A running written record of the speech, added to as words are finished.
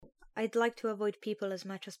I'd like to avoid people as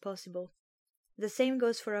much as possible. The same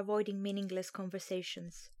goes for avoiding meaningless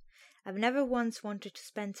conversations. I've never once wanted to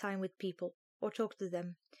spend time with people, or talk to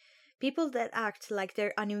them. People that act like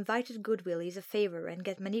their uninvited goodwill is a favor and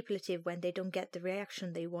get manipulative when they don't get the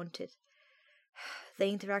reaction they wanted. The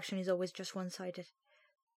interaction is always just one-sided.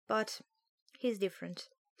 But he's different.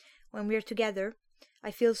 When we're together, I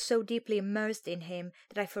feel so deeply immersed in him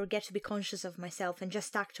that I forget to be conscious of myself and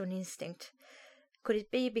just act on instinct. Could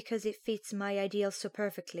it be because it fits my ideals so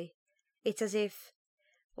perfectly? It's as if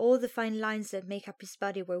all the fine lines that make up his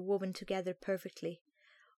body were woven together perfectly,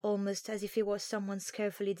 almost as if it was someone's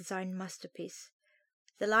carefully designed masterpiece.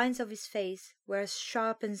 The lines of his face were as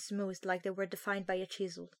sharp and smooth like they were defined by a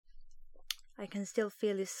chisel. I can still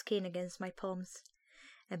feel his skin against my palms,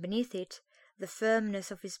 and beneath it, the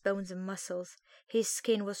firmness of his bones and muscles. His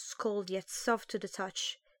skin was cold yet soft to the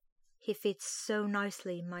touch. He fits so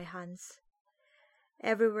nicely in my hands.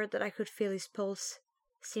 Everywhere that I could feel his pulse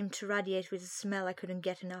seemed to radiate with a smell I couldn't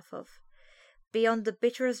get enough of. Beyond the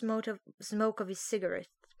bitter smoke of his cigarette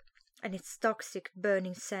and its toxic,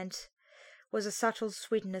 burning scent was a subtle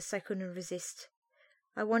sweetness I couldn't resist.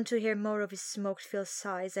 I want to hear more of his smoke-filled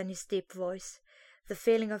sighs and his deep voice. The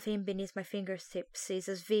feeling of him beneath my fingertips is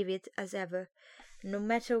as vivid as ever. No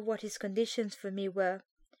matter what his conditions for me were,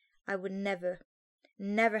 I would never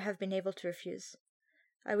have been able to refuse.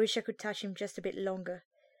 I wish I could touch him just a bit longer,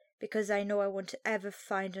 because I know I won't ever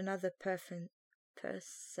find another person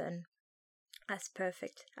as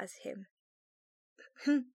perfect as him.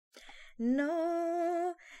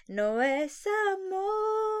 No, no es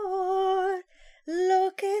amor.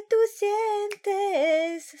 Lo que tú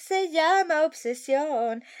sientes se llama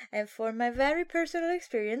obsesión. And for my very personal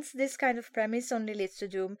experience, this kind of premise only leads to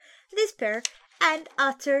doom, despair, and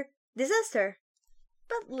utter disaster.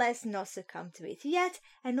 But let's not succumb to it yet,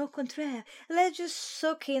 and au contraire, let's just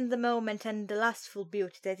soak in the moment and the lustful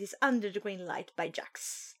beauty that is Under the Green Light by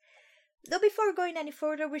Jax. Though before going any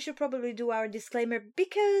further, we should probably do our disclaimer,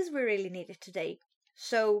 because we really need it today.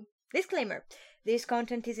 So, disclaimer. This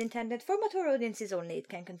content is intended for mature audiences only. It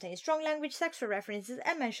can contain strong language, sexual references,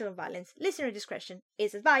 and mention of violence. Listener discretion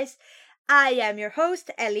is advised. I am your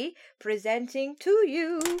host, Ellie, presenting to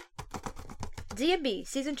you D&B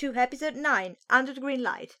Season 2, Episode 9, Under the Green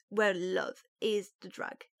Light, where love is the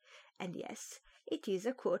drug. And yes, it is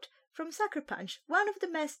a quote from Sucker Punch, one of the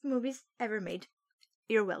best movies ever made.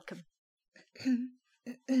 You're welcome.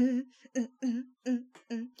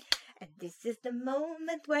 And this is the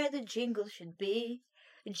moment where the jingle should be.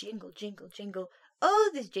 Jingle, jingle, jingle. Oh,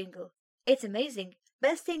 this jingle. It's amazing.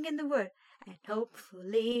 Best thing in the world. And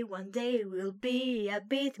hopefully one day we'll be a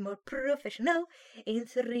bit more professional. In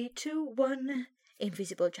 3, 2, 1.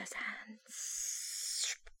 Invisible jazz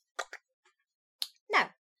hands. Now,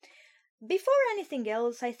 before anything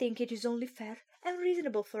else, I think it is only fair and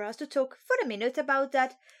reasonable for us to talk for a minute about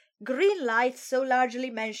that green light so largely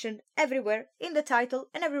mentioned everywhere in the title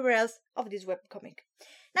and everywhere else of this webcomic.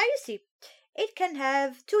 Now you see, it can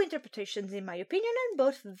have two interpretations in my opinion, and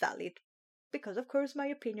both valid. Because of course my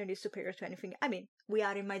opinion is superior to anything. I mean, we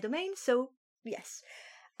are in my domain, so yes.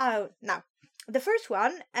 Now, the first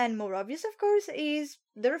one, and more obvious of course, is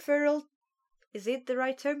the referral. Is it the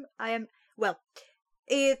right term?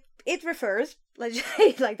 It refers, let's just say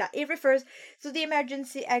it like that, it refers to the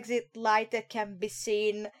emergency exit light that can be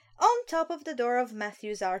seen on top of the door of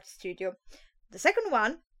Matthew's art studio. The second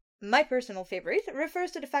one, my personal favorite,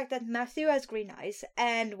 refers to the fact that Matthew has green eyes,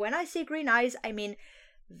 and when I say green eyes, I mean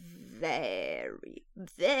very,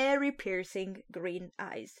 very piercing green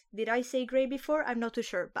eyes. Did I say grey before? I'm not too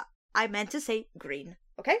sure, but I meant to say green,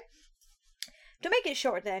 okay? To make it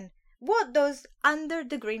short then, what does Under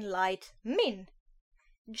the Green Light mean?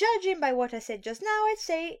 Judging by what I said just now, I'd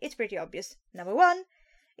say it's pretty obvious. Number one,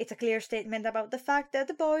 it's a clear statement about the fact that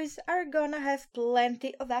the boys are gonna have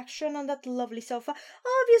plenty of action on that lovely sofa,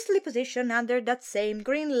 obviously positioned under that same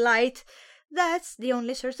green light. That's the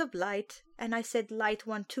only source of light. And I said light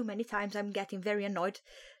one too many times, I'm getting very annoyed.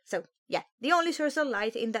 So, yeah, the only source of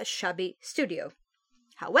light in that shabby studio.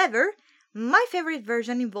 However, my favorite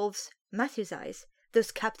version involves Matthew's eyes.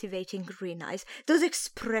 Those captivating green eyes, those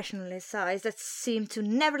expressionless eyes that seem to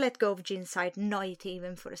never let go of Jean's side, not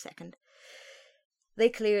even for a second. They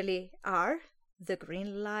clearly are the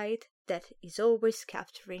green light that is always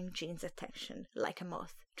capturing Jean's attention like a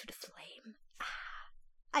moth to the flame.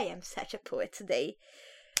 I am such a poet today.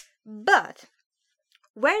 But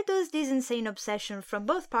where does this insane obsession from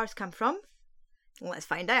both parts come from? Let's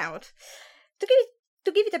find out. To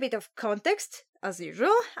give it a bit of context, as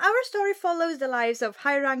usual, our story follows the lives of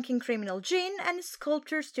high-ranking criminal Jean and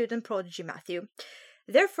sculptor student prodigy Matthew.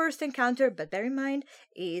 Their first encounter, but bear in mind,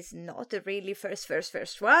 is not the really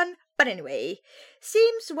first one. But anyway,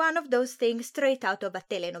 seems one of those things straight out of a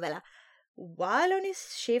telenovela. While on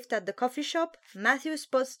his shift at the coffee shop, Matthew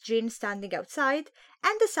spots Jean standing outside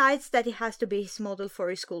and decides that he has to be his model for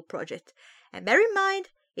his school project. And bear in mind,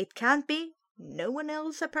 it can't be no one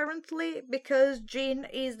else apparently, because Jean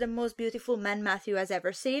is the most beautiful man Matthew has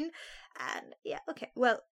ever seen. And yeah, okay,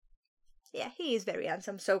 well, yeah, he is very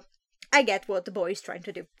handsome, so I get what the boy is trying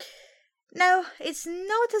to do. Now, it's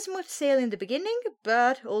not as much sail in the beginning,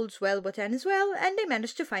 but all's well what ends well, and they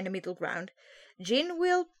manage to find a middle ground. Jean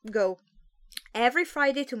will go every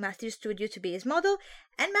Friday to Matthew's studio to be his model,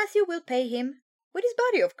 and Matthew will pay him with his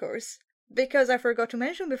body, of course. Because I forgot to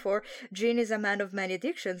mention before, Jean is a man of many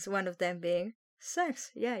addictions, one of them being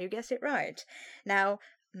sex. Yeah, you guessed it right. Now,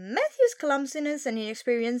 Matthew's clumsiness and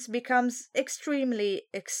inexperience becomes extremely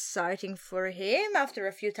exciting for him after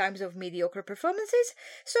a few times of mediocre performances,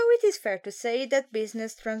 so it is fair to say that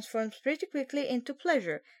business transforms pretty quickly into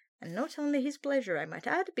pleasure. And not only his pleasure, I might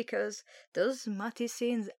add, because those smutty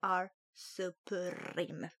scenes are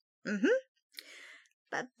supreme.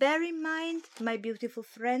 But bear in mind, my beautiful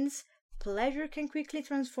friends, pleasure can quickly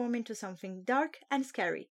transform into something dark and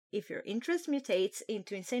scary if your interest mutates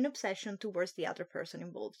into insane obsession towards the other person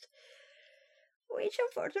involved. Which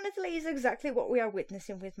unfortunately is exactly what we are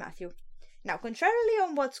witnessing with Matthew. Now, contrarily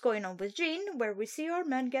on what's going on with Jean, where we see our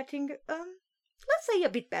man getting, let's say a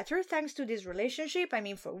bit better thanks to this relationship. I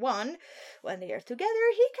mean, for one, when they are together,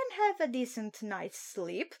 he can have a decent night's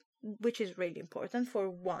sleep, which is really important for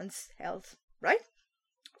one's health, right?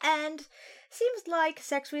 And seems like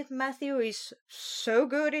sex with Matthew is so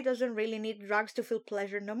good he doesn't really need drugs to feel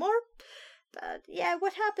pleasure no more. But yeah,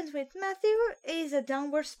 what happens with Matthew is a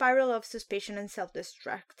downward spiral of suspicion and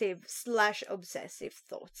self-destructive / obsessive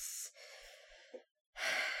thoughts.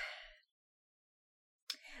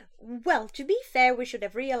 Well, to be fair, we should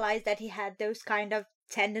have realized that he had those kind of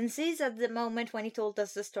tendencies at the moment when he told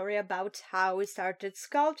us the story about how he started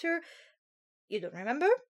sculpture. You don't remember?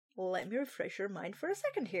 Let me refresh your mind for a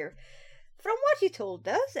second here. From what he told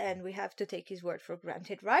us, and we have to take his word for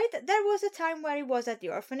granted, right? There was a time where he was at the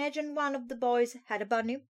orphanage and one of the boys had a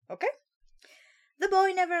bunny, okay? The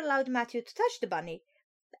boy never allowed Matthew to touch the bunny,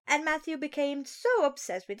 and Matthew became so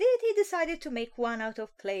obsessed with it, he decided to make one out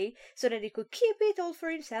of clay so that he could keep it all for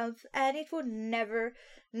himself and it would never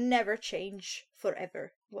change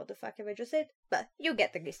forever. What the fuck have I just said? But you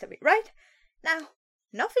get the gist of it, right? Now,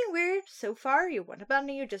 nothing weird so far. You want a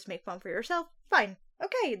bunny, you just make one for yourself. Fine.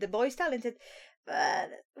 Okay, the boy's talented. But,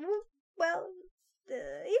 well,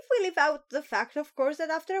 if we leave out the fact, of course, that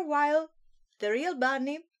after a while, the real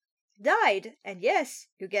bunny died. And yes,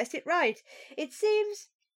 you guessed it right. It seems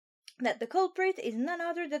that the culprit is none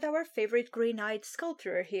other than our favorite green-eyed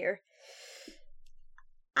sculptor here.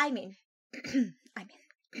 I mean,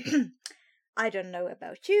 I don't know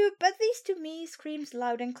about you, but this to me screams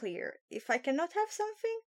loud and clear. If I cannot have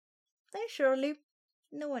something, then surely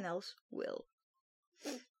no one else will.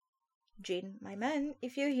 Jean, my man,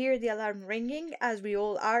 if you hear the alarm ringing, as we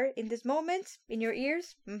all are in this moment, in your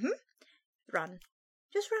ears, run.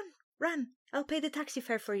 Just run. I'll pay the taxi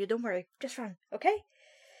fare for you, don't worry. Just run, okay?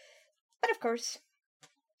 But of course,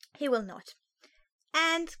 he will not.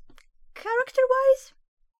 And character-wise,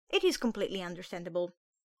 it is completely understandable.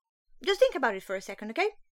 Just think about it for a second, okay?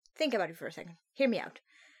 Think about it for a second. Hear me out.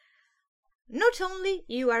 Not only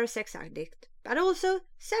you are a sex addict, but also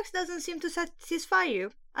sex doesn't seem to satisfy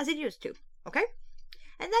you as it used to, okay?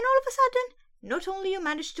 And then all of a sudden, not only you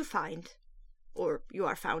manage to find, or you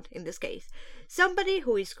are found in this case, somebody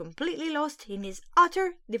who is completely lost in his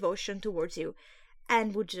utter devotion towards you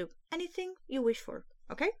and would do anything you wish for,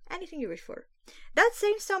 okay? Anything you wish for. That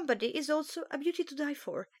same somebody is also a beauty to die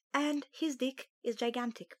for, and his dick is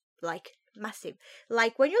gigantic, like massive.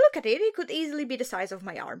 Like when you look at it, it could easily be the size of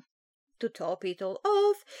my arm. To top it all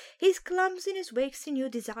off, his clumsiness wakes in you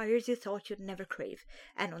desires you thought you'd never crave.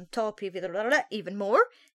 And on top of it, even more,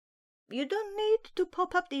 you don't need to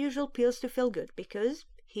pop up the usual pills to feel good, because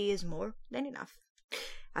he is more than enough.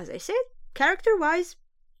 As I said, character-wise,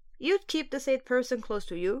 you'd keep the said person close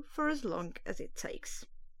to you for as long as it takes.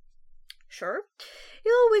 Sure,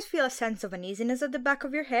 you'll always feel a sense of uneasiness at the back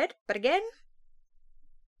of your head, but again,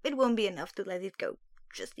 it won't be enough to let it go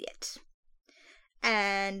just yet.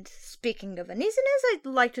 And speaking of uneasiness, I'd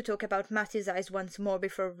like to talk about Matthew's eyes once more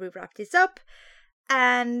before we wrap this up.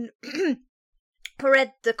 And who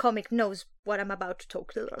read the comic knows what I'm about to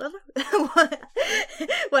talk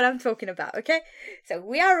what I'm talking about, okay? So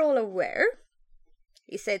we are all aware.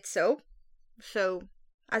 He said so. So,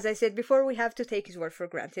 as I said before, we have to take his word for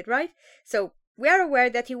granted, right? So, we are aware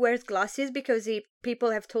that he wears glasses because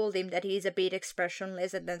people have told him that he is a bit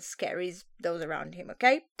expressionless and then scares those around him,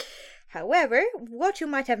 okay? However, what you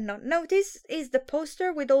might have not noticed is the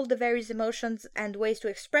poster with all the various emotions and ways to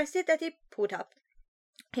express it that he put up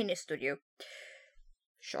in his studio.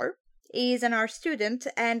 Sure, he is an art student,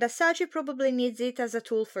 and as such he probably needs it as a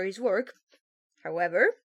tool for his work. However,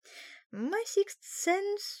 my sixth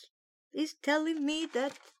sense is telling me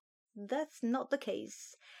that that's not the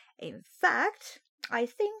case. In fact, I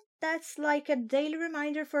think that's like a daily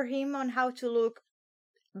reminder for him on how to look,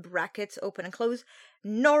 brackets open and close,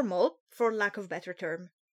 normal, for lack of better term.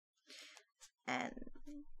 And,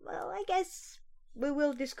 well, I guess we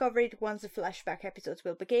will discover it once the flashback episodes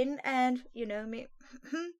will begin, and you know me,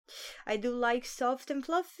 I do like soft and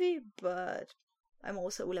fluffy, but I'm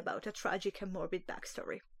also all about a tragic and morbid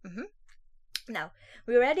backstory. Now,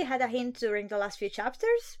 we already had a hint during the last few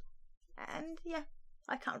chapters, and yeah,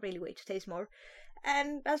 I can't really wait to taste more.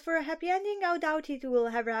 And as for a happy ending, I doubt it will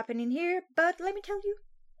ever happen in here, but let me tell you,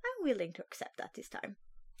 I'm willing to accept that this time.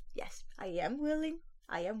 Yes, I am willing,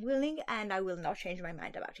 and I will not change my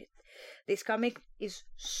mind about it. This comic is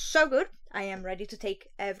so good, I am ready to take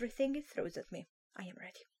everything it throws at me. I am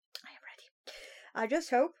ready. I just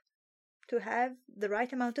hope to have the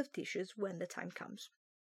right amount of tissues when the time comes.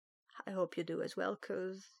 I hope you do as well,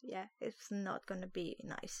 because, yeah, it's not gonna be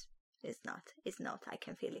nice. It's not. I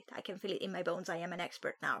can feel it in my bones. I am an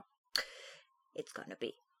expert now. It's gonna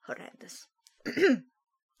be horrendous.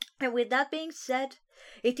 And with that being said,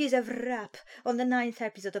 it is a wrap on the 9th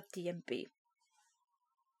episode of DMB.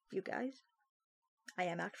 You guys, I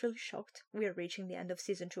am actually shocked we are reaching the end of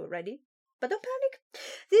season 2 already. But don't panic.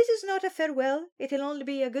 This is not a farewell. It'll only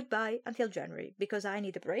be a goodbye until January, because I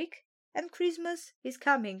need a break, and Christmas is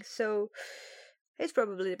coming, so it's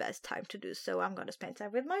probably the best time to do so. I'm gonna spend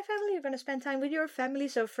time with my family, you're gonna spend time with your family,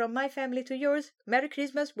 so from my family to yours, Merry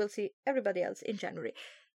Christmas. We'll see everybody else in January,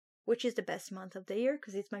 which is the best month of the year,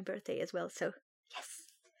 because it's my birthday as well, so yes.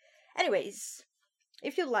 Anyways,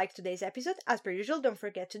 if you liked today's episode, as per usual, don't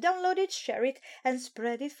forget to download it, share it, and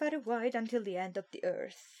spread it far and wide until the end of the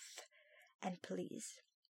earth. And please,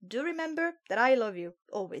 do remember that I love you,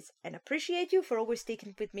 always, and appreciate you for always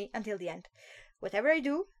sticking with me until the end. Whatever I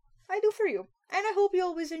do for you, and I hope you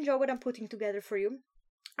always enjoy what I'm putting together for you.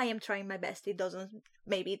 I am trying my best.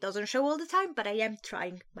 Maybe it doesn't show all the time, but I am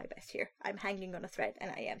trying my best here. I'm hanging on a thread, and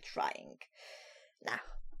I am trying. Now,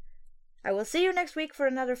 I will see you next week for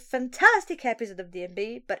another fantastic episode of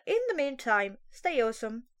DMB, but in the meantime, stay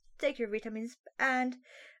awesome, take your vitamins, and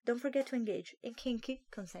don't forget to engage in kinky,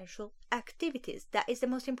 consensual activities. That is the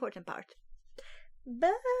most important part. Bye!